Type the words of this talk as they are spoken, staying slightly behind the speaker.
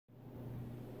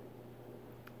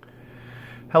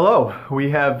Hello,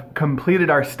 we have completed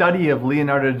our study of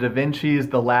Leonardo da Vinci's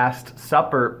The Last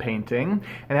Supper painting,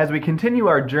 and as we continue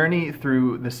our journey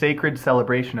through the sacred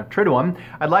celebration of Triduum,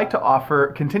 I'd like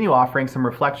to continue offering some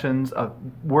reflections of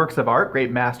works of art,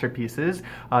 great masterpieces,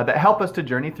 that help us to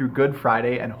journey through Good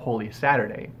Friday and Holy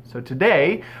Saturday. So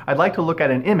today, I'd like to look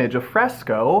at an image, a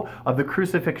fresco, of the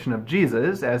Crucifixion of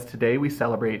Jesus, as today we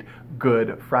celebrate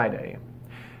Good Friday.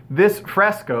 This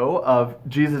fresco of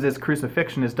Jesus'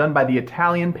 crucifixion is done by the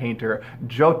Italian painter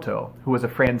Giotto, who was a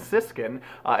Franciscan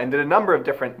and did a number of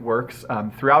different works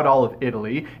throughout all of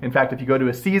Italy. In fact, if you go to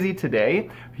Assisi today,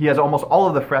 he has almost all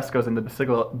of the frescoes in the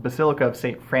Basilica of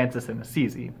St. Francis in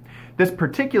Assisi. This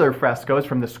particular fresco is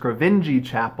from the Scrivingi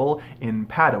Chapel in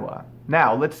Padua.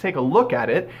 Now, let's take a look at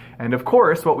it, and of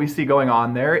course, what we see going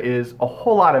on there is a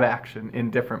whole lot of action in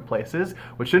different places,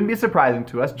 which shouldn't be surprising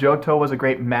to us. Giotto was a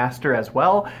great master as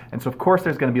well, and so of course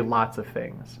there's going to be lots of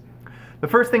things. The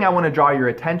first thing I want to draw your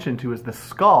attention to is the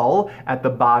skull at the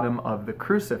bottom of the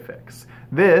crucifix.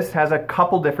 This has a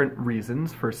couple different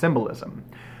reasons for symbolism.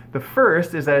 The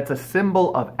first is that it's a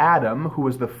symbol of Adam, who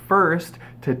was the first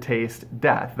to taste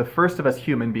death, the first of us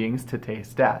human beings to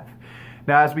taste death.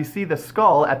 Now, as we see the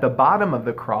skull at the bottom of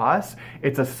the cross,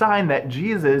 it's a sign that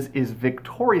Jesus is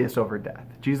victorious over death.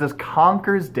 Jesus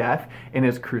conquers death in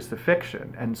his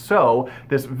crucifixion. And so,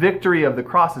 this victory of the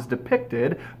cross is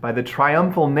depicted by the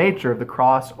triumphal nature of the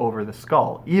cross over the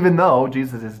skull. Even though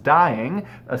Jesus is dying,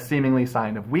 a seemingly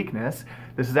sign of weakness,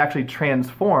 this is actually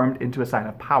transformed into a sign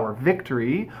of power,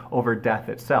 victory over death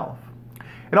itself.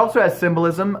 It also has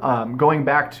symbolism going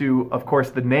back to, of course,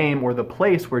 the name or the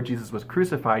place where Jesus was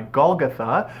crucified,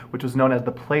 Golgotha, which was known as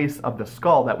the place of the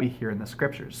skull that we hear in the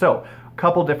scriptures. So, a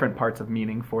couple different parts of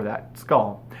meaning for that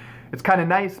skull. It's kind of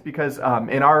nice because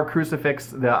in our crucifix,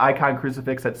 the icon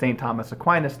crucifix at St. Thomas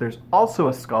Aquinas, there's also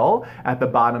a skull at the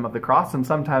bottom of the cross, and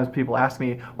sometimes people ask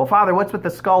me, well, Father, what's with the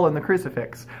skull in the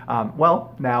crucifix?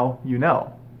 Well, now you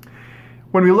know.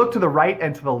 When we look to the right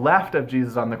and to the left of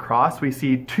Jesus on the cross, we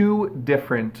see two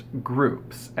different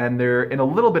groups, and they're in a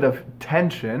little bit of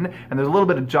tension, and there's a little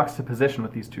bit of juxtaposition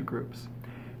with these two groups.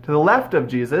 To the left of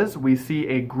Jesus, we see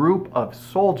a group of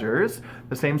soldiers,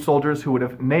 the same soldiers who would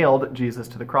have nailed Jesus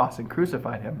to the cross and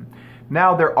crucified him.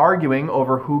 Now they're arguing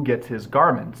over who gets his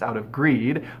garments. Out of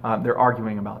greed, they're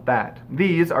arguing about that.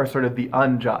 These are sort of the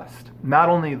unjust. Not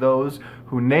only those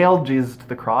who nailed Jesus to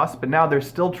the cross, but now they're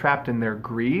still trapped in their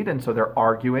greed, and so they're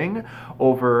arguing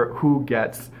over who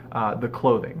gets the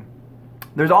clothing.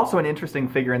 There's also an interesting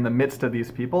figure in the midst of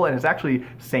these people, and it's actually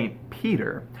St.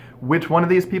 Peter. Which one of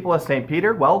these people is St.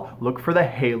 Peter? Well, look for the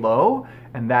halo,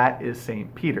 and that is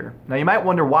St. Peter. Now you might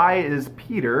wonder, why is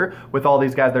Peter with all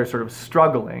these guys that are sort of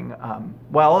struggling?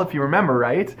 Well, if you remember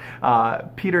right,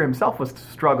 Peter himself was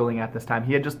struggling at this time.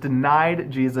 He had just denied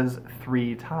Jesus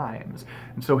 3 times.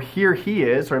 And so here he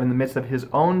is, sort of in the midst of his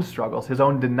own struggles, his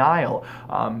own denial,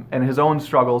 and his own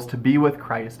struggles to be with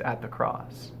Christ at the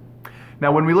cross.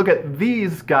 Now, when we look at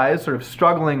these guys sort of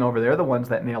struggling over there, the ones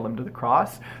that nailed him to the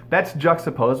cross, that's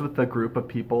juxtaposed with the group of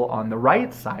people on the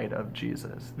right side of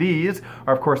Jesus. These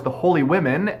are, of course, the holy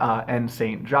women and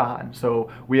St. John. So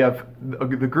we have the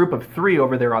group of 3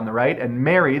 over there on the right, and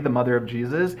Mary, the mother of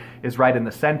Jesus, is right in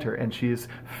the center, and she's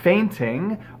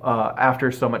fainting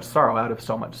after so much sorrow, out of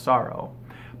so much sorrow.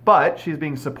 But she's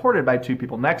being supported by 2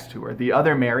 people next to her, the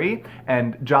other Mary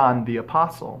and John the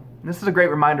Apostle. This is a great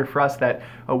reminder for us that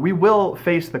we will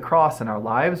face the cross in our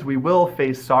lives, we will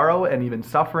face sorrow and even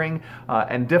suffering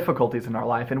and difficulties in our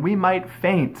life, and we might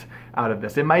faint out of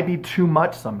this. It might be too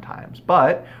much sometimes,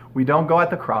 but we don't go at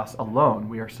the cross alone.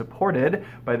 We are supported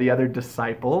by the other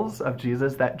disciples of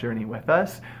Jesus that journey with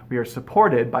us. We are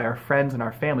supported by our friends and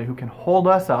our family who can hold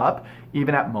us up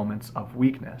even at moments of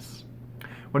weakness.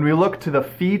 When we look to the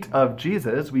feet of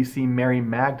Jesus, we see Mary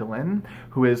Magdalene,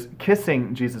 who is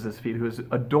kissing Jesus' feet, who is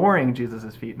adoring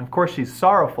Jesus' feet. And of course, she's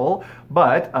sorrowful,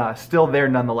 but still there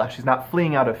nonetheless. She's not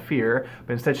fleeing out of fear,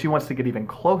 but instead she wants to get even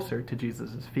closer to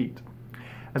Jesus' feet.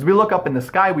 As we look up in the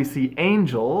sky, we see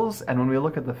angels, and when we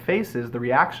look at the faces, the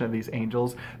reaction of these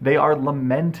angels, they are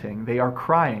lamenting, they are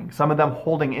crying, some of them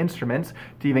holding instruments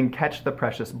to even catch the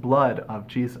precious blood of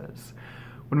Jesus.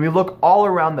 When we look all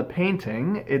around the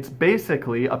painting, it's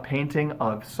basically a painting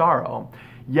of sorrow.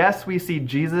 Yes, we see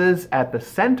Jesus at the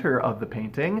center of the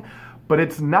painting, but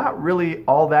it's not really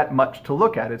all that much to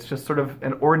look at. It's just sort of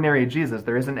an ordinary Jesus.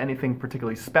 There isn't anything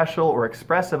particularly special or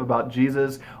expressive about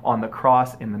Jesus on the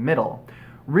cross in the middle.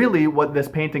 Really, what this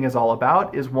painting is all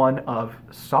about is one of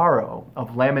sorrow,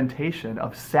 of lamentation,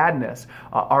 of sadness.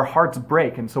 Our hearts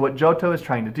break. And so what Giotto is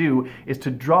trying to do is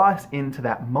to draw us into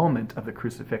that moment of the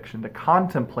crucifixion, to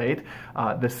contemplate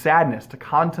the sadness, to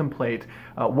contemplate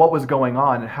what was going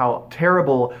on and how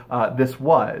terrible this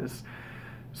was.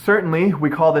 Certainly, we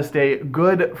call this day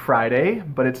Good Friday,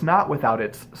 but it's not without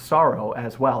its sorrow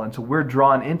as well. And so we're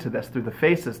drawn into this through the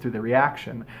faces, through the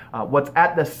reaction. What's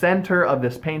at the center of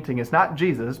this painting is not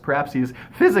Jesus. Perhaps he's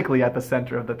physically at the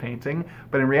center of the painting,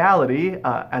 but in reality,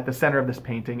 at the center of this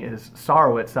painting is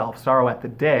sorrow itself, sorrow at the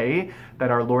day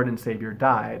that our Lord and Savior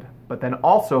died. But then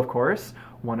also, of course,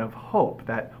 one of hope,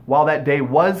 that while that day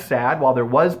was sad, while there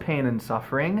was pain and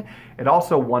suffering, it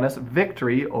also won us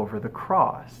victory over the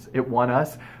cross. It won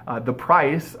us the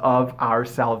price of our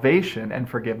salvation and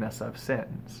forgiveness of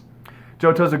sins.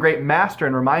 Giotto is a great master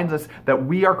and reminds us that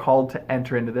we are called to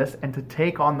enter into this and to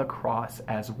take on the cross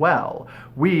as well.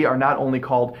 We are not only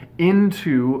called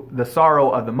into the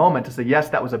sorrow of the moment to say, yes,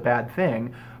 that was a bad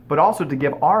thing, but also to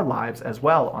give our lives as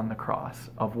well on the cross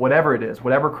of whatever it is,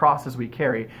 whatever crosses we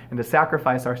carry, and to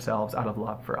sacrifice ourselves out of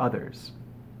love for others.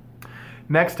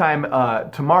 Next time,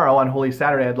 tomorrow on Holy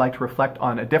Saturday, I'd like to reflect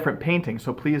on a different painting,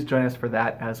 so please join us for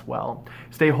that as well.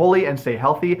 Stay holy and stay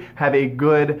healthy. Have a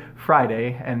good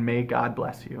Friday, and may God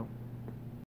bless you.